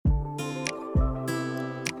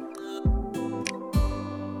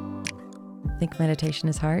Think meditation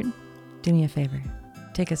is hard? Do me a favor.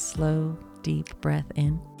 Take a slow, deep breath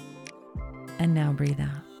in, and now breathe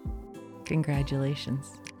out.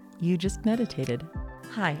 Congratulations. You just meditated.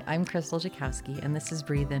 Hi, I'm Crystal Jakowski, and this is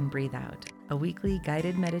Breathe In, Breathe Out, a weekly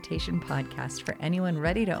guided meditation podcast for anyone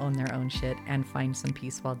ready to own their own shit and find some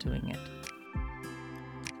peace while doing it.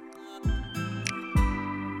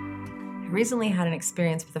 I recently had an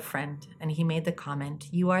experience with a friend, and he made the comment,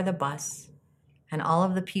 "You are the bus, and all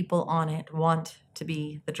of the people on it want to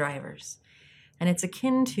be the drivers." And it's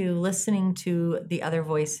akin to listening to the other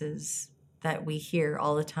voices that we hear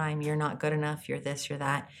all the time. You're not good enough, you're this, you're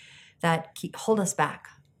that hold us back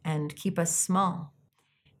and keep us small.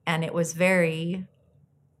 And it was very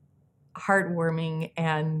heartwarming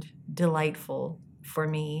and delightful for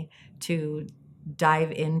me to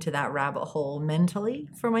dive into that rabbit hole mentally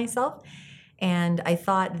for myself. And I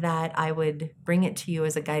thought that I would bring it to you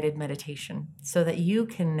as a guided meditation so that you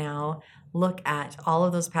can now look at all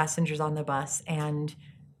of those passengers on the bus and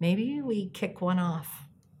maybe we kick one off.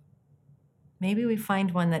 Maybe we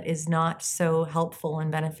find one that is not so helpful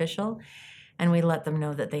and beneficial and we let them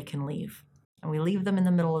know that they can leave. And we leave them in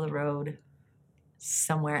the middle of the road,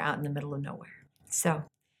 somewhere out in the middle of nowhere. So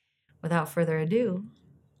without further ado,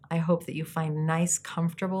 I hope that you find a nice,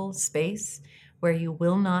 comfortable space where you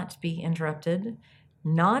will not be interrupted,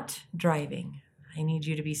 not driving. I need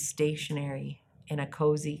you to be stationary in a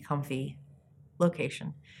cozy, comfy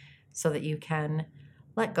location so that you can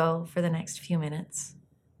let go for the next few minutes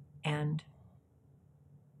and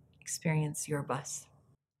experience your bus.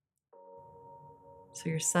 So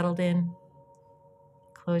you're settled in,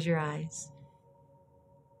 close your eyes,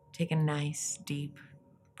 take a nice, deep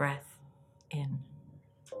breath in.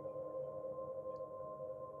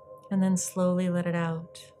 And then slowly let it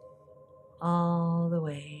out all the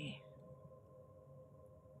way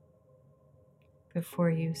before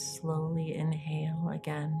you slowly inhale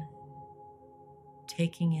again,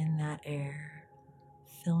 taking in that air,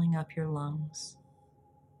 filling up your lungs,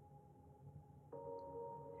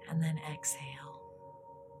 and then exhale.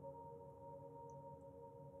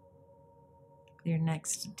 With your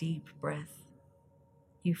next deep breath,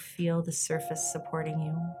 you feel the surface supporting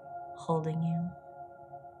you, holding you,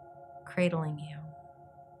 cradling you.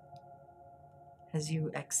 As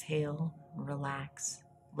you exhale, relax,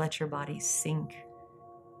 let your body sink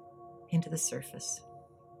into the surface.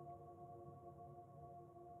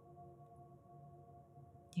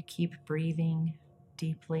 You keep breathing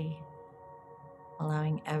deeply,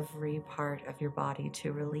 allowing every part of your body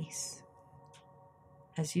to release.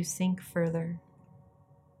 As you sink further,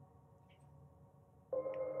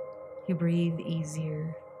 you breathe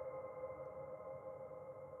easier.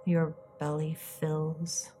 Your belly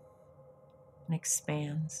fills and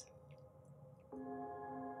expands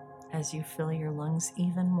as you fill your lungs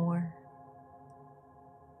even more.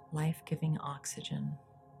 Life-giving oxygen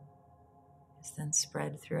is then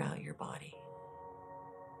spread throughout your body.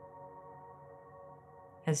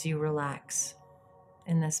 As you relax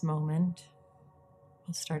in this moment,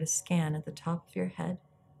 we'll start a scan at the top of your head,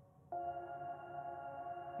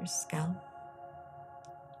 your scalp,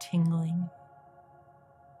 tingling.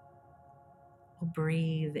 We'll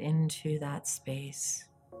breathe into that space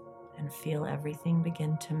and feel everything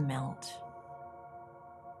begin to melt.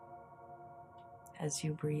 As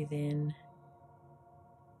you breathe in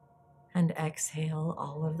and exhale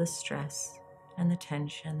all of the stress and the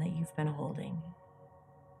tension that you've been holding.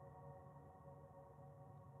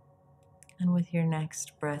 And with your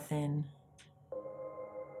next breath in,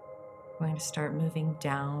 you're going to start moving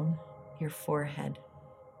down your forehead.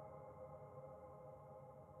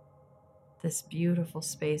 This beautiful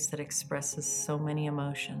space that expresses so many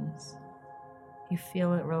emotions. You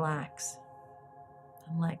feel it relax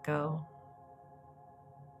and let go.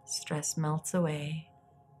 Stress melts away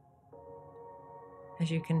as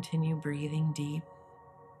you continue breathing deep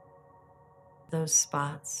those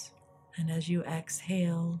spots. And as you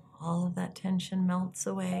exhale, all of that tension melts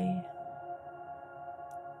away,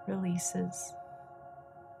 releases.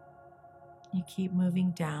 You keep moving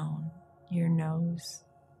down your nose,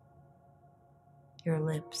 your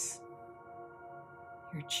lips,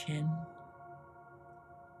 your chin.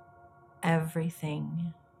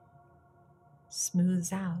 Everything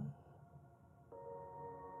smooths out,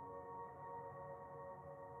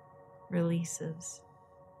 releases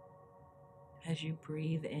as you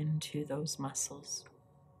breathe into those muscles.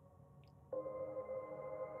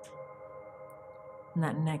 And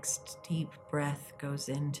that next deep breath goes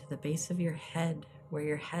into the base of your head, where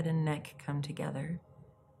your head and neck come together.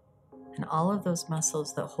 And all of those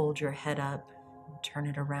muscles that hold your head up, turn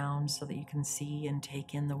it around so that you can see and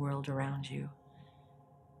take in the world around you.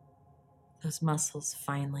 those muscles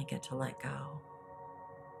finally get to let go.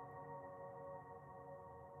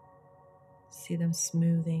 See them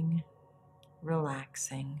smoothing,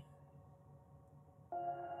 relaxing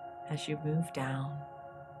as you move down,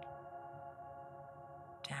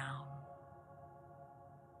 down,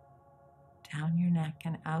 down your neck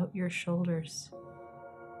and out your shoulders.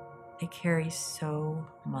 They carry so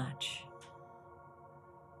much.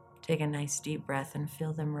 Take a nice deep breath and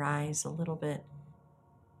feel them rise a little bit.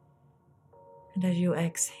 And as you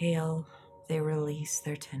exhale, they release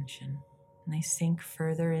their tension and they sink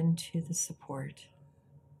further into the support.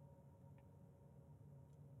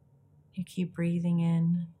 You keep breathing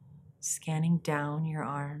in, scanning down your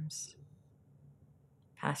arms,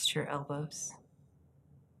 past your elbows,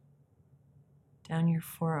 down your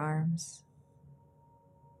forearms.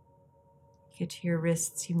 Get to your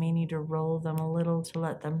wrists, you may need to roll them a little to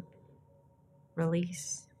let them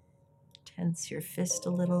release. Tense your fist a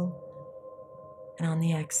little, and on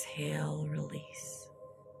the exhale, release.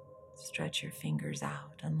 Stretch your fingers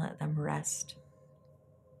out and let them rest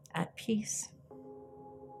at peace.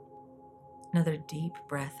 Another deep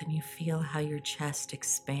breath, and you feel how your chest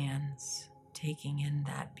expands, taking in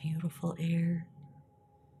that beautiful air.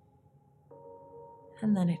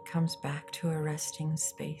 And then it comes back to a resting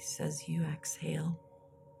space as you exhale.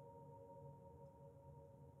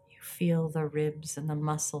 You feel the ribs and the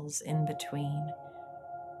muscles in between.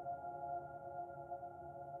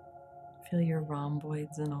 Feel your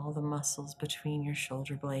rhomboids and all the muscles between your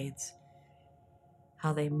shoulder blades,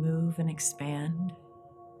 how they move and expand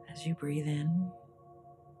as you breathe in,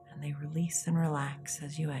 and they release and relax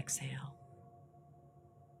as you exhale.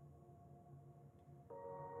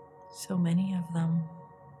 So many of them,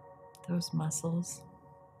 those muscles.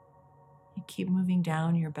 You keep moving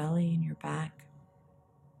down your belly and your back,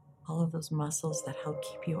 all of those muscles that help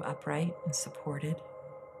keep you upright and supported.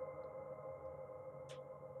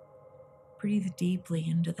 Breathe deeply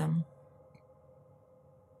into them.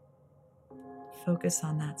 Focus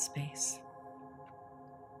on that space.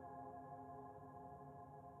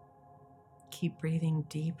 Keep breathing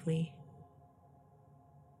deeply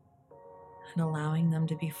and allowing them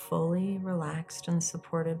to be fully relaxed and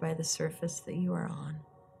supported by the surface that you are on.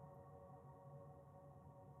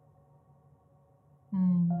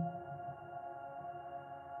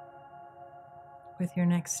 With your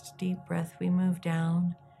next deep breath, we move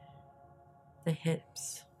down the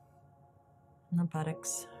hips and the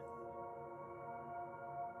buttocks,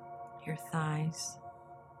 your thighs,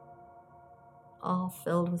 all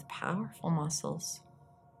filled with powerful muscles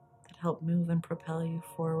that help move and propel you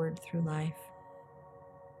forward through life.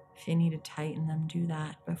 If you need to tighten them, do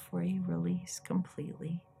that before you release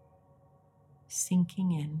completely,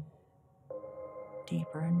 sinking in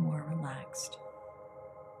deeper and more relaxed.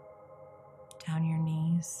 Down your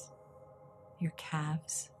knees, your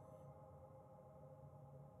calves,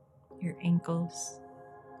 your ankles,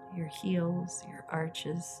 your heels, your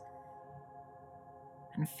arches,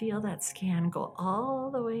 and feel that scan go all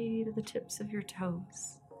the way to the tips of your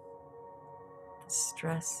toes. The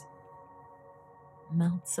stress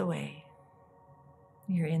melts away.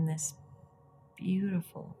 You're in this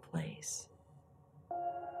beautiful place.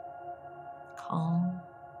 Calm,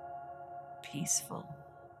 peaceful.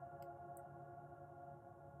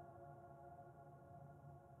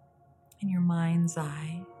 In your mind's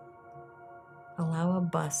eye, allow a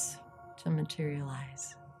bus to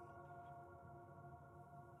materialize.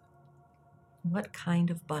 What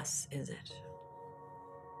kind of bus is it?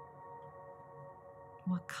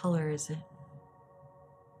 What color is it?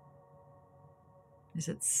 Is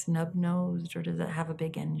it snub-nosed or does it have a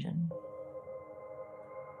big engine?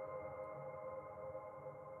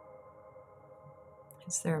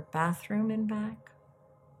 Is there a bathroom in back?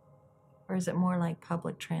 Or is it more like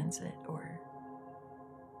public transit or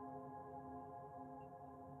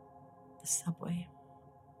the subway?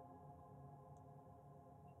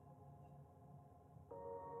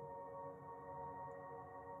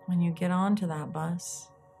 When you get onto that bus,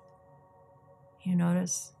 you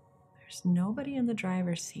notice there's nobody in the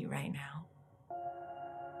driver's seat right now.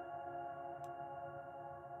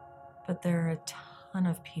 But there are a ton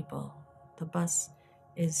of people. The bus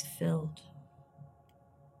is filled.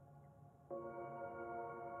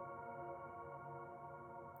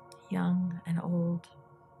 Young and old.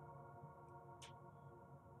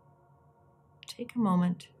 Take a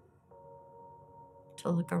moment to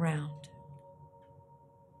look around,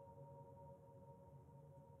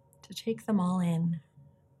 to take them all in.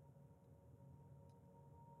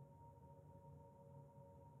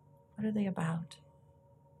 What are they about?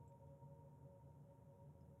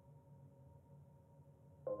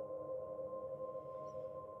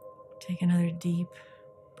 Take another deep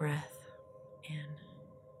breath in.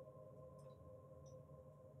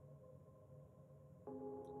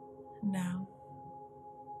 And out.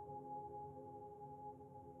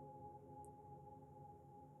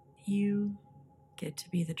 You get to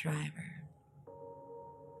be the driver.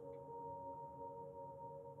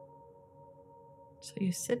 So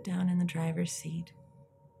you sit down in the driver's seat,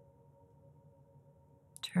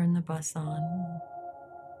 turn the bus on,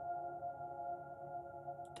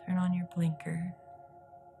 turn on your blinker,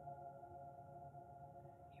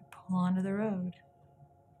 you pull onto the road.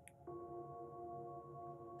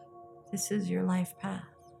 This is your life path.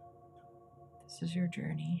 This is your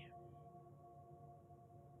journey.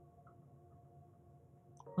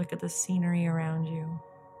 Look at the scenery around you.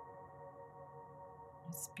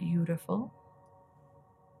 It's beautiful.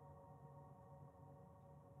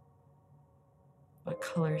 What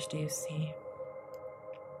colors do you see?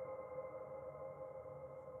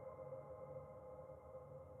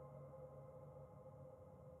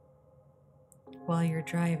 While you're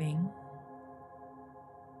driving,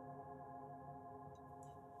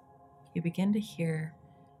 you begin to hear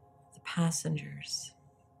the passengers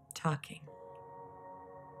talking.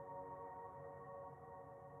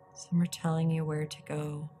 Some are telling you where to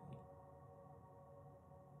go.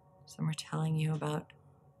 Some are telling you about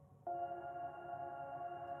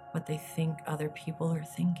what they think other people are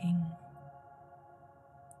thinking.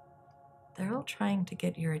 They're all trying to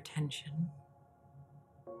get your attention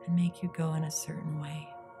and make you go in a certain way,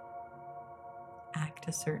 act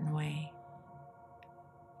a certain way,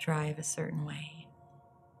 drive a certain way.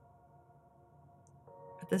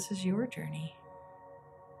 But this is your journey.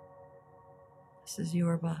 This is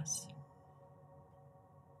your bus.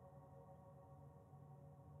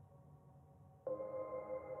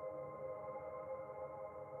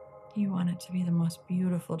 You want it to be the most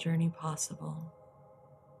beautiful journey possible.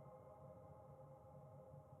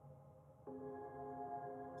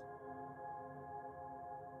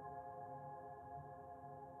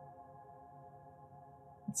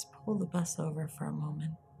 Let's pull the bus over for a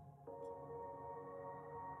moment.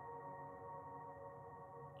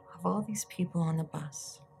 Of all these people on the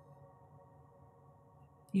bus,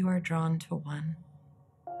 you are drawn to one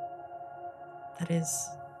that is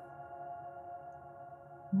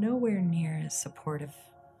nowhere near as supportive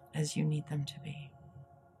as you need them to be.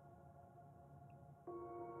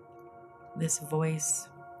 This voice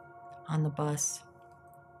on the bus,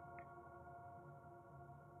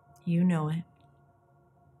 you know it.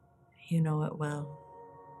 You know it well.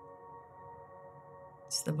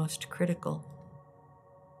 It's the most critical,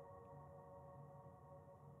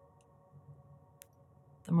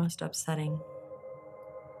 the most upsetting.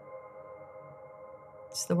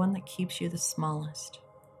 It's the one that keeps you the smallest.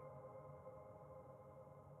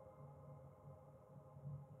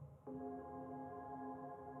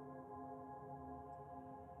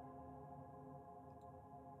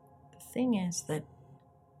 The thing is that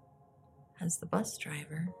as the bus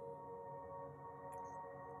driver,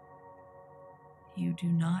 you do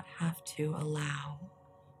not have to allow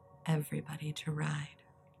everybody to ride.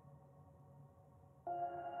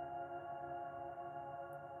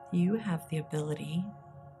 You have the ability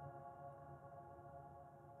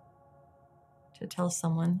to tell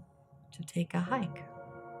someone to take a hike,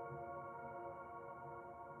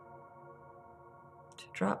 to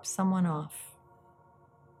drop someone off.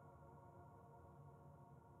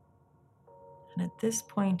 And at this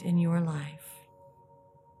point in your life,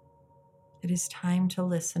 it is time to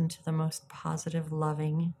listen to the most positive,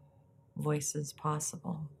 loving voices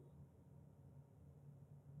possible.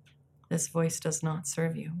 This voice does not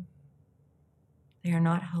serve you. They are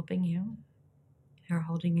not helping you. They are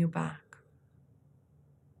holding you back.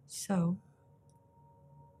 So,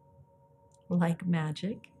 like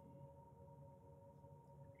magic,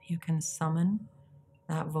 you can summon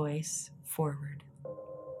that voice forward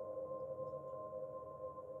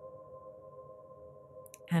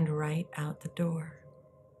and right out the door.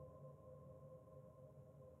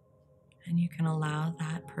 And you can allow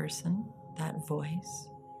that person, that voice,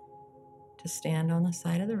 to stand on the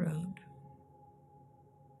side of the road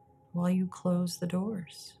while you close the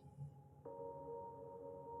doors.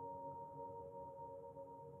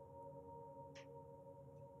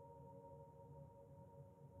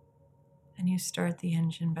 And you start the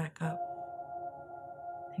engine back up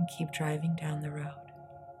and keep driving down the road.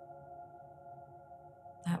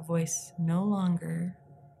 That voice no longer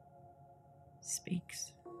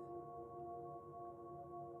speaks.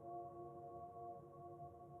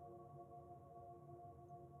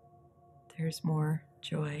 There's more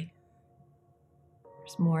joy.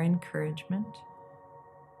 There's more encouragement.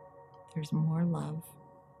 There's more love.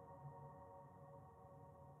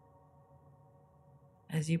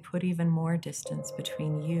 as you put even more distance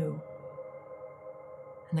between you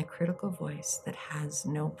and the critical voice that has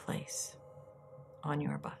no place on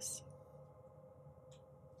your bus.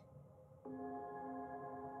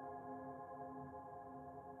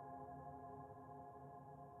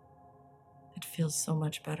 It feels so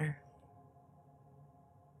much better.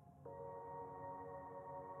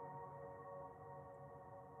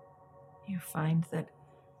 You find that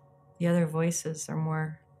the other voices are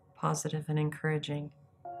more positive and encouraging.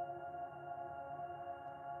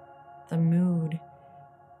 The mood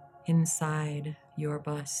inside your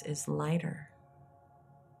bus is lighter,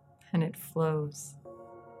 and it flows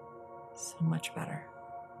so much better.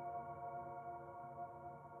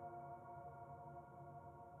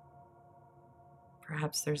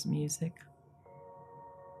 Perhaps there's music,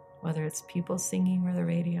 whether it's people singing or the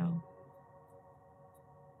radio.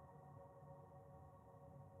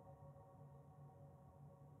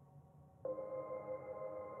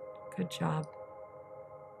 Good job.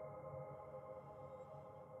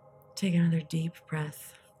 Take another deep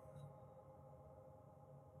breath.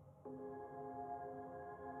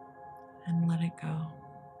 And let it go.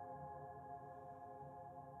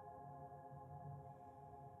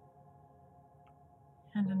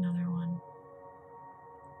 And another one.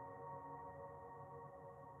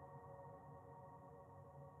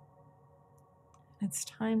 It's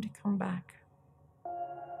time to come back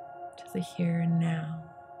to the here and now.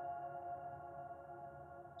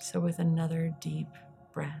 So with another deep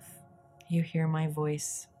breath, you hear my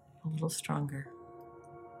voice a little stronger.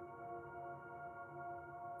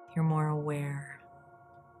 You're more aware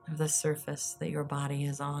of the surface that your body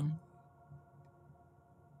is on.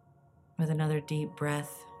 With another deep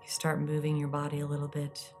breath, you start moving your body a little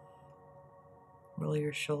bit. Roll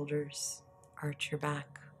your shoulders, arch your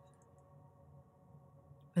back.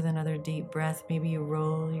 With another deep breath, maybe you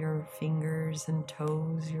roll your fingers and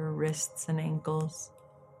toes, your wrists and ankles,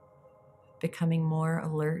 becoming more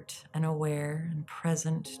alert and aware and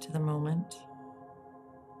present to the moment.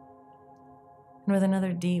 And with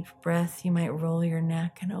another deep breath, you might roll your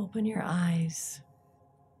neck and open your eyes,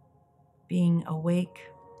 being awake,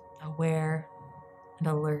 aware, and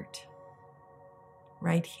alert,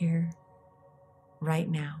 right here, right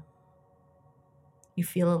now. You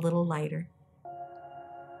feel a little lighter.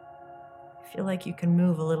 You feel like you can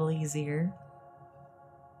move a little easier.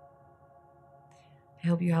 I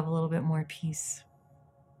hope you have a little bit more peace.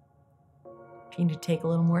 If you need to take a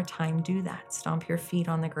little more time, do that. Stomp your feet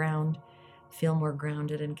on the ground. Feel more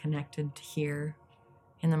grounded and connected to here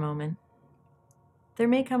in the moment. There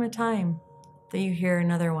may come a time that you hear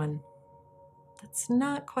another one that's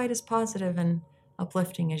not quite as positive and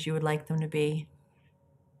uplifting as you would like them to be.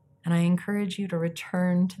 And I encourage you to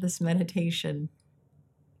return to this meditation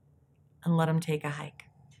and let them take a hike.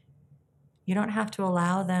 You don't have to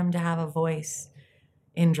allow them to have a voice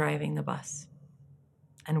in driving the bus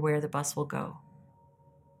and where the bus will go.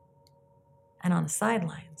 And on the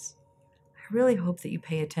sidelines, I really hope that you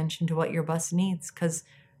pay attention to what your bus needs, because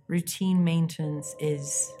routine maintenance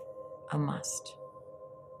is a must.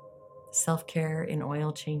 Self-care in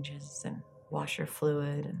oil changes and washer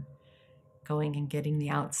fluid and going and getting the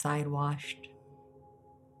outside washed.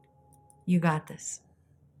 You got this.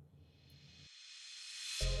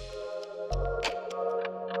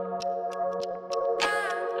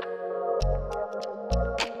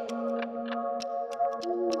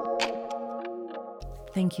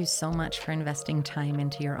 Thank you so much for investing time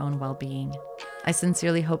into your own well-being. I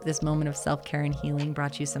sincerely hope this moment of self-care and healing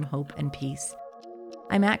brought you some hope and peace.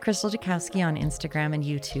 I'm at Crystal Jakowski on Instagram and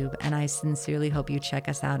YouTube, and I sincerely hope you check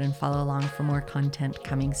us out and follow along for more content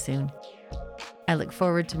coming soon. I look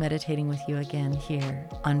forward to meditating with you again here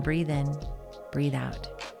on Breathe In, Breathe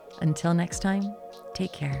Out. Until next time,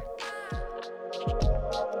 take care.